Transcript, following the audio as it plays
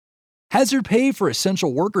Hazard pay for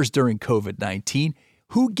essential workers during COVID-19.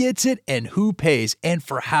 Who gets it and who pays and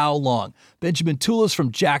for how long? Benjamin Tulis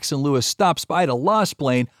from Jackson Lewis stops by to Law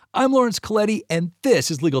Splain. I'm Lawrence Coletti, and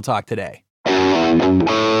this is Legal Talk Today.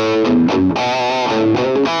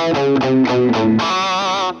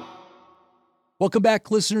 Welcome back,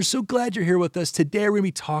 listeners. So glad you're here with us. Today, we're going to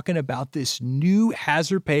be talking about this new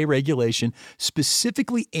hazard pay regulation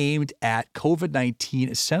specifically aimed at COVID-19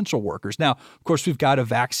 essential workers. Now, of course, we've got a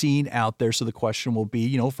vaccine out there, so the question will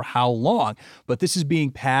be, for how long? But this is being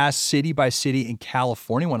passed city by city in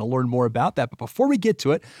California. I want to learn more about that. But before we get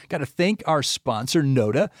to it, got to thank our sponsor,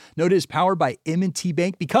 Nota. Nota is powered by M&T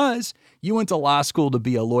Bank because you went to law school to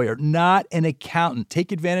be a lawyer, not an accountant.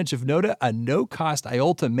 Take advantage of Nota, a no-cost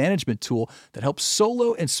IOLTA management tool that helps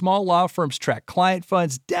solo and small law firms track client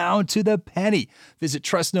funds down to the penny. Visit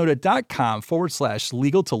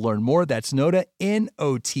trustnota.com/legal to learn more. That's Nota,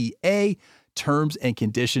 N-O-T-A. Terms and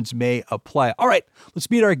conditions may apply. All right, let's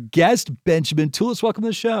meet our guest, Benjamin Tulis. Welcome to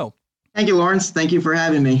the show. Thank you, Lawrence. Thank you for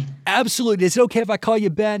having me. Absolutely. Is it okay if I call you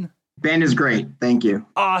Ben? Ben is great. Thank you.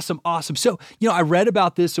 Awesome. So, I read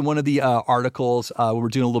about this in one of the articles. We were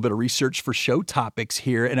doing a little bit of research for show topics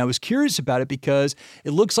here, and I was curious about it because it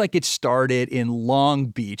looks like it started in Long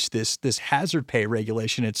Beach, this hazard pay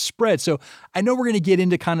regulation. It's spread. So I know we're going to get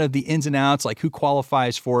into kind of the ins and outs, like who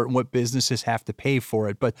qualifies for it and what businesses have to pay for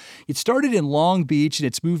it. But it started in Long Beach, and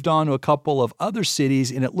it's moved on to a couple of other cities,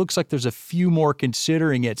 and it looks like there's a few more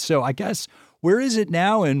considering it. So I guess, where is it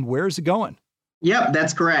now, and where is it going? Yep,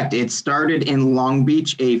 that's correct. It started in Long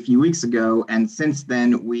Beach a few weeks ago, and since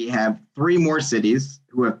then we have three more cities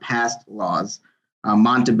who have passed laws.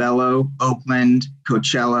 Montebello, Oakland,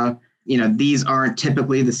 Coachella. These aren't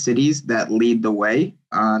typically the cities that lead the way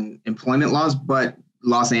on employment laws, but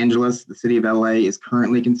Los Angeles, the city of LA, is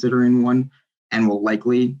currently considering one and will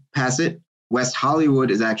likely pass it. West Hollywood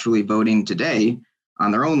is actually voting today on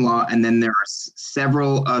their own law, and then there are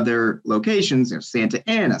several other locations, Santa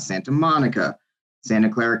Ana, Santa Monica, Santa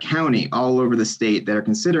Clara County, all over the state that are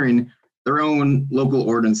considering their own local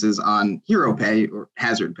ordinances on hero pay or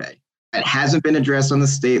hazard pay. It hasn't been addressed on the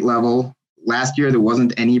state level. Last year, there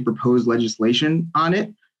wasn't any proposed legislation on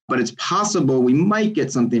it, but it's possible we might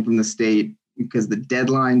get something from the state because the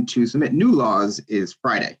deadline to submit new laws is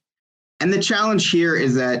Friday. And the challenge here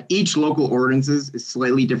is that each local ordinances is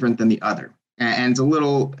slightly different than the other. And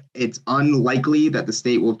it's unlikely that the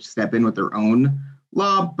state will step in with their own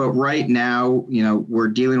law, but right now, we're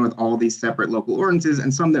dealing with all these separate local ordinances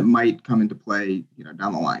and some that might come into play,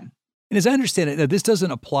 down the line. And as I understand it, this doesn't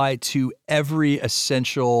apply to every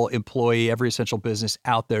essential employee, every essential business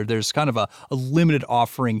out there. There's kind of a limited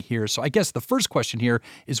offering here. So I guess the first question here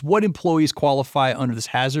is what employees qualify under this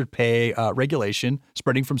hazard pay regulation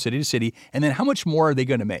spreading from city to city, and then how much more are they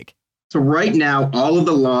going to make? So right now, all of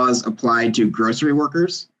the laws apply to grocery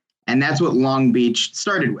workers. And that's what Long Beach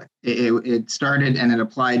started with. It started and it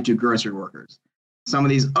applied to grocery workers. Some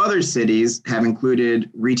of these other cities have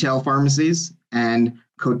included retail pharmacies, and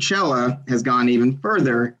Coachella has gone even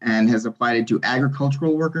further and has applied it to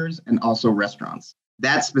agricultural workers and also restaurants.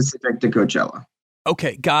 That's specific to Coachella.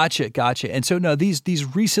 Okay, gotcha. And so now these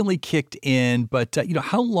recently kicked in, but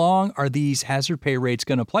how long are these hazard pay rates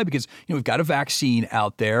going to apply? Because we've got a vaccine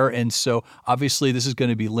out there, and so obviously this is going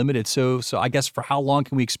to be limited. So I guess for how long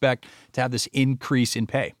can we expect to have this increase in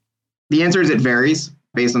pay? The answer is it varies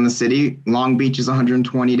based on the city. Long Beach is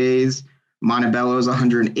 120 days, Montebello is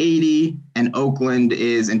 180, and Oakland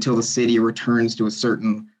is until the city returns to a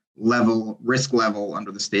certain risk level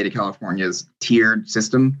under the state of California's tiered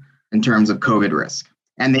system in terms of COVID risk.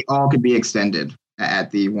 And they all could be extended at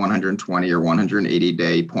the 120 or 180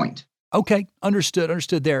 day point. Okay, understood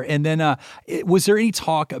there. And then was there any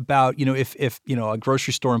talk about, if a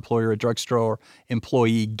grocery store employee or a drugstore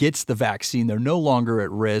employee gets the vaccine, they're no longer at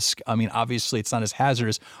risk? I mean, obviously it's not as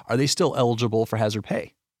hazardous. Are they still eligible for hazard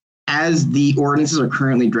pay? As the ordinances are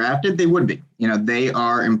currently drafted, they would be. They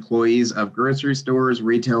are employees of grocery stores,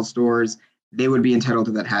 retail stores. They would be entitled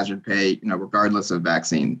to that hazard pay, regardless of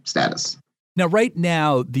vaccine status. Now, right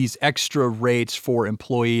now, these extra rates for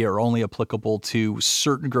employee are only applicable to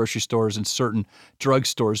certain grocery stores and certain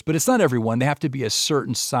drugstores, but it's not everyone. They have to be a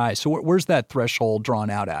certain size. So where's that threshold drawn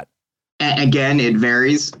out at? Again, it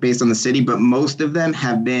varies based on the city, but most of them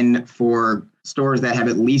have been for stores that have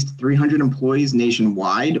at least 300 employees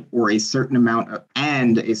nationwide or a certain amount of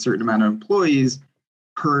employees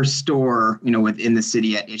per store, within the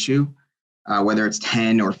city at issue. Whether it's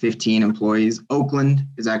 10 or 15 employees. Oakland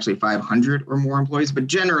is actually 500 or more employees, but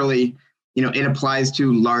generally, it applies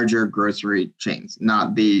to larger grocery chains,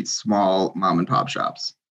 not the small mom and pop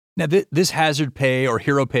shops. Now, this hazard pay or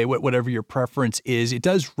hero pay, whatever your preference is, it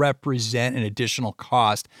does represent an additional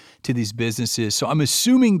cost to these businesses. So I'm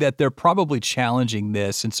assuming that they're probably challenging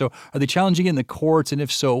this. And so are they challenging it in the courts? And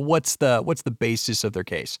if so, what's the basis of their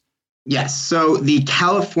case? Yes. So the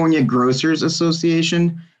California Grocers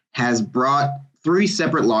Association has brought three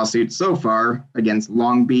separate lawsuits so far against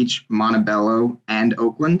Long Beach, Montebello, and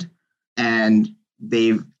Oakland. And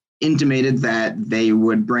they've intimated that they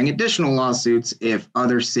would bring additional lawsuits if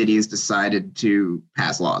other cities decided to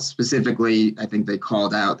pass laws. Specifically, I think they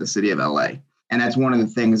called out the city of LA. And that's one of the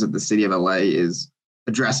things that the city of LA is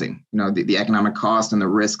addressing, the economic cost and the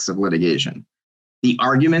risks of litigation. The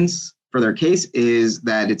arguments for their case is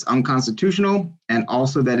that it's unconstitutional and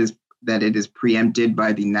also that it is preempted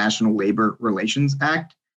by the National Labor Relations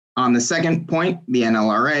Act. On the second point, the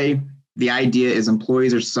NLRA, the idea is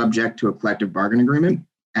employees are subject to a collective bargaining agreement.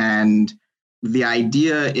 And the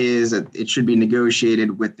idea is that it should be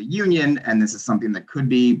negotiated with the union, and this is something that could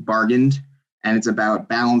be bargained. And it's about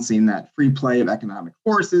balancing that free play of economic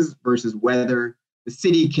forces versus whether the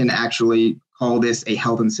city can actually call this a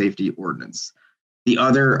health and safety ordinance. The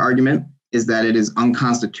other argument is that it is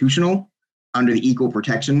unconstitutional under the Equal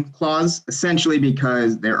Protection Clause, essentially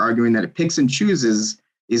because they're arguing that it picks and chooses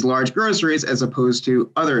these large groceries as opposed to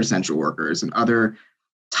other essential workers and other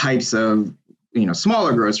types of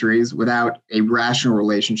smaller groceries without a rational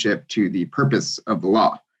relationship to the purpose of the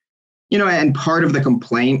law. And part of the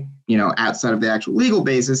complaint, outside of the actual legal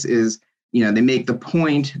basis is, they make the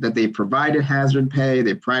point that they provided hazard pay,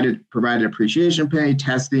 they provided appreciation pay,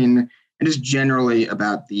 testing, and just generally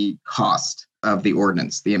about the cost of the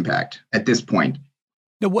ordinance, the impact at this point.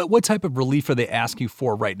 Now, what type of relief are they asking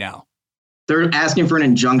for right now? They're asking for an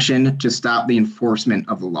injunction to stop the enforcement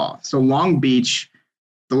of the law. So the Long Beach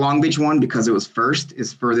one, because it was first,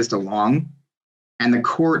 is furthest along. And the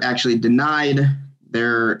court actually denied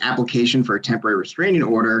their application for a temporary restraining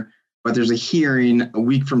order, but there's a hearing a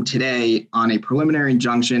week from today on a preliminary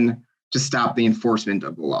injunction to stop the enforcement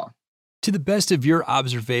of the law. To the best of your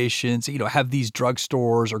observations, have these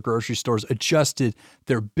drugstores or grocery stores adjusted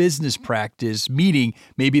their business practice, meaning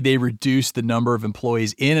maybe they reduce the number of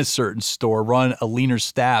employees in a certain store, run a leaner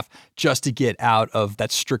staff just to get out of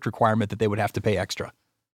that strict requirement that they would have to pay extra?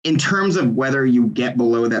 In terms of whether you get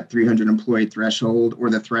below that 300 employee threshold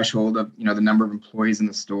or the threshold of, the number of employees in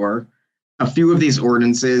the store, a few of these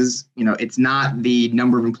ordinances, it's not the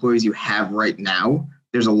number of employees you have right now.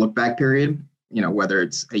 There's a look back period, whether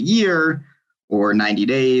it's a year or 90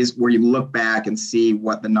 days, where you look back and see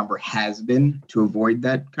what the number has been to avoid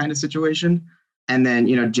that kind of situation. And then,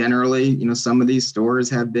 generally, some of these stores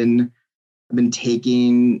have been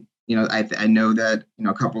taking, I know that,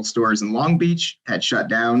 a couple of stores in Long Beach had shut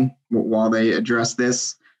down while they addressed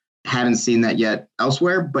this. Haven't seen that yet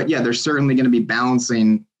elsewhere, but yeah, they're certainly going to be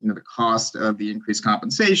balancing, the cost of the increased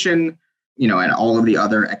compensation, and all of the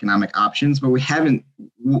other economic options. But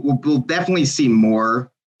we'll definitely see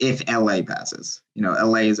more if LA passes.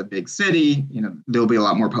 LA is a big city, there'll be a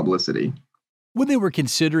lot more publicity. When they were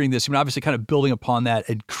considering this, obviously kind of building upon that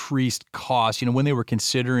increased cost, when they were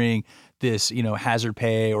considering this, hazard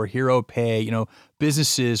pay or hero pay,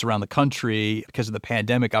 businesses around the country, because of the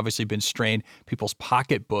pandemic, obviously been strained. People's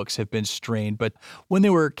pocketbooks have been strained. But when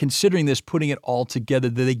they were considering this, putting it all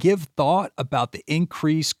together, did they give thought about the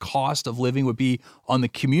increased cost of living would be on the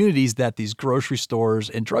communities that these grocery stores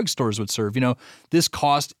and drugstores would serve? This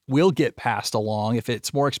cost will get passed along. If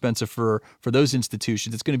it's more expensive for those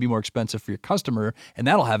institutions, it's going to be more expensive for your customer, and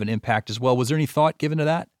that'll have an impact as well. Was there any thought given to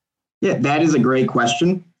that? Yeah, that is a great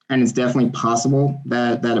question. And it's definitely possible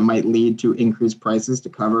that it might lead to increased prices to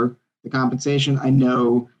cover the compensation. I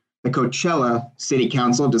know the Coachella City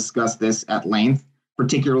Council discussed this at length,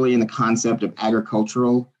 particularly in the concept of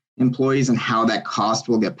agricultural employees and how that cost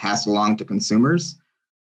will get passed along to consumers.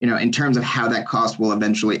 In terms of how that cost will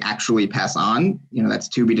eventually actually pass on, that's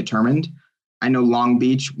to be determined. I know Long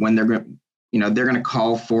Beach, when they're going to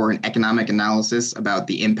call for an economic analysis about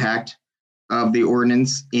the impact of the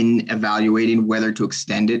ordinance in evaluating whether to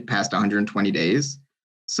extend it past 120 days.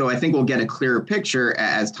 So I think we'll get a clearer picture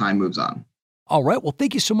as time moves on. All right. Well,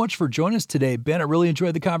 thank you so much for joining us today, Ben. I really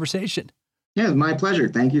enjoyed the conversation. Yeah, it's my pleasure.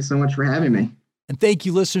 Thank you so much for having me. And thank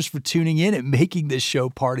you, listeners, for tuning in and making this show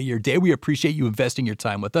part of your day. We appreciate you investing your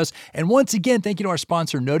time with us. And once again, thank you to our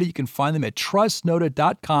sponsor, Nota. You can find them at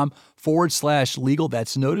trustnota.com/legal.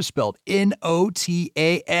 That's Nota spelled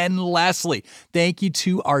N-O-T-A-N. Lastly, thank you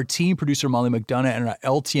to our team, producer Molly McDonough and our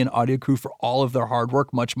LTN audio crew for all of their hard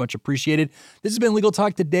work. Much, much appreciated. This has been Legal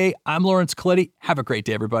Talk Today. I'm Lawrence Coletti. Have a great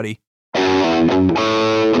day, everybody.